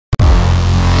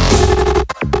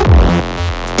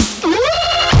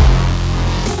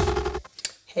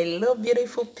Hello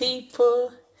beautiful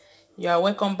people, you are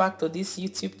welcome back to this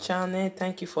YouTube channel.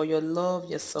 Thank you for your love,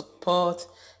 your support.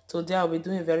 Today I'll be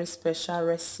doing a very special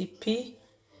recipe.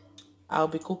 I'll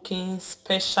be cooking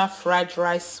special fried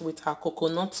rice with our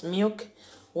coconut milk.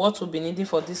 What we'll be needing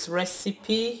for this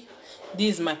recipe: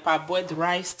 this is my parboiled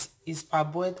rice. It's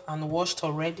parboiled and washed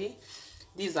already.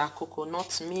 These are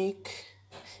coconut milk.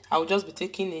 I'll just be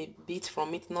taking a bit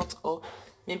from it, not all,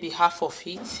 maybe half of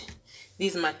it.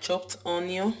 This is my chopped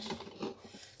onion.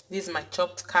 This is my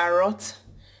chopped carrot.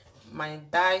 My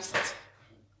diced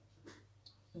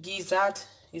gizzard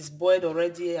is boiled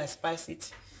already. I spice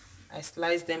it. I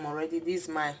sliced them already. This is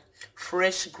my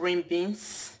fresh green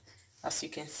beans, as you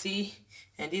can see.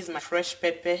 And this is my fresh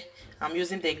pepper. I'm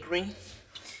using the green.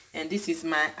 And this is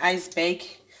my iceberg,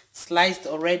 sliced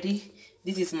already.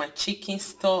 This is my chicken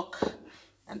stock.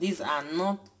 And these are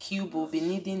not cube. We'll be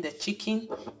needing the chicken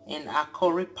and our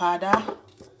curry powder.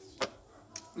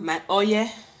 My oil.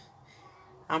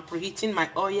 I'm preheating my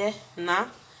oil now.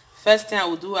 First thing I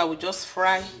will do, I will just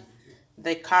fry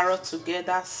the carrot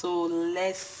together. So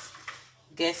let's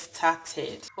get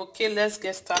started. Okay, let's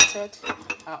get started.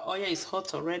 Our oil is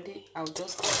hot already. I'll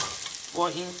just pour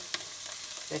in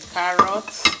the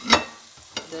carrots,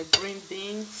 the green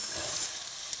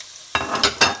beans,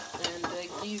 and the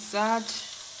gizzard.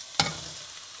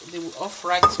 They will all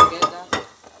fry together.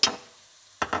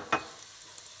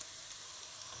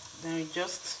 Then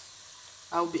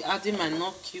I'll be adding my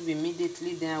nut cube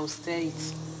immediately. Then I will stir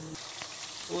it.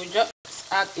 We'll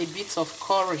just add a bit of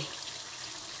curry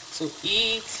to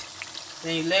it.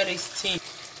 Then you let it steam.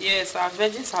 Yes, our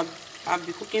veggies have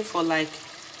been cooking for like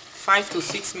 5 to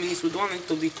 6 minutes. We don't want it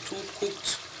to be too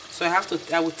cooked, so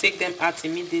I will take them out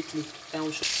immediately. Then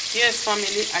we'll show. Yes,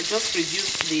 family, I just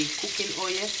reduced the cooking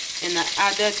oil and I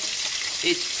added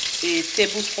a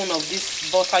tablespoon of this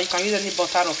butter. You can use any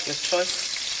butter of your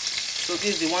choice. So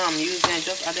this is the one I'm using. I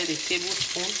just added a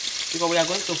tablespoon because we are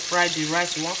going to fry the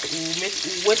rice. We'll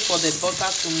wait for the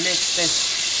butter to melt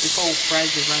first before we fry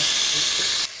the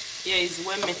rice. Okay. Here is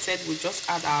well melted. We just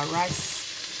add our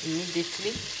rice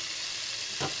immediately.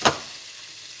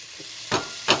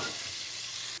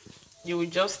 You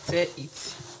will just stir it.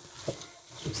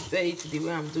 You stir it the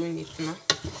way I'm doing it now.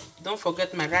 Don't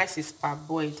forget my rice is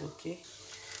parboiled, okay?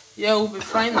 Yeah, we'll be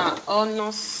frying our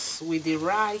onions with the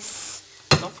rice.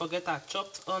 Don't forget our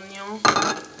chopped onion.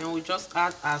 And we just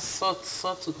add our salt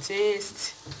to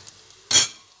taste.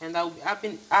 And I will be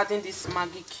adding this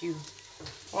Maggi cube.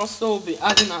 Also, we'll be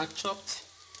adding our chopped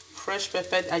fresh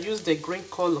pepper. I use the green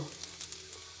color.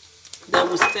 Then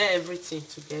we'll stir everything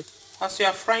together. As you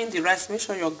are frying the rice, make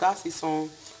sure your gas is on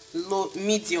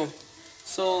medium.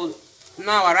 So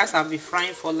now our rice will be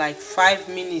frying for like 5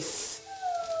 minutes.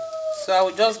 So I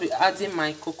will just be adding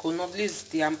my coconut.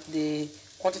 This is the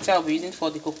quantity I'll be using for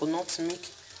the coconut milk.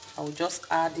 I will just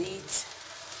add it.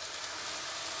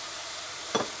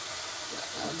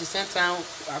 At the same time,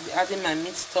 I'll be adding my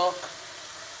meat stock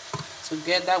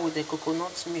together with the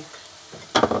coconut milk.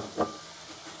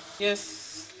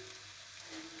 Yes,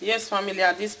 family,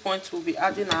 at this point we'll be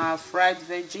adding our fried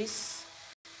veggies.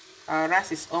 Our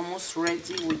rice is almost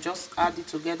ready. We just add it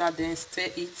together, then stir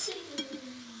it.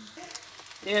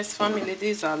 Yes, family,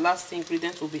 this is our last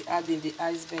ingredient. We'll be adding the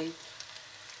iceberg.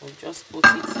 We'll just put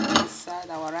it inside.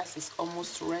 Our rice is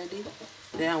almost ready.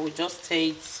 Then we'll just stir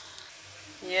it.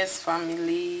 Yes,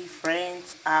 family,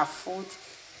 friends, our food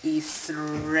is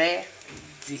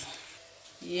ready.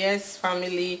 Yes,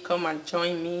 family, come and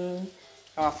join me.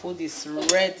 Our food is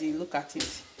ready. Look at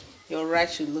it. Your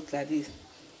rice should look like this.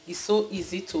 It's so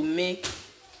easy to make.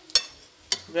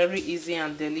 Very easy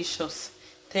and delicious.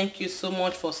 Thank you so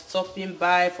much for stopping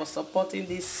by, for supporting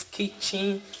this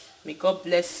kitchen. May God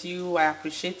bless you. I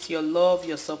appreciate your love,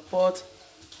 your support.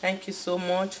 Thank you so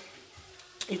much.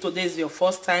 If today is your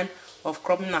first time of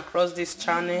coming across this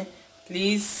channel,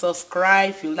 please subscribe.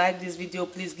 If you like this video,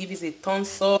 please give it a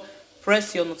thumbs up.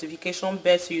 Press your notification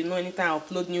bell so you know anytime I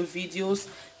upload new videos.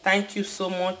 Thank you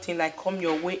so much. Till I come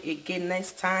your way again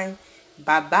next time.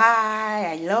 Bye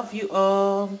bye. I love you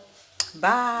all.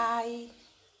 Bye.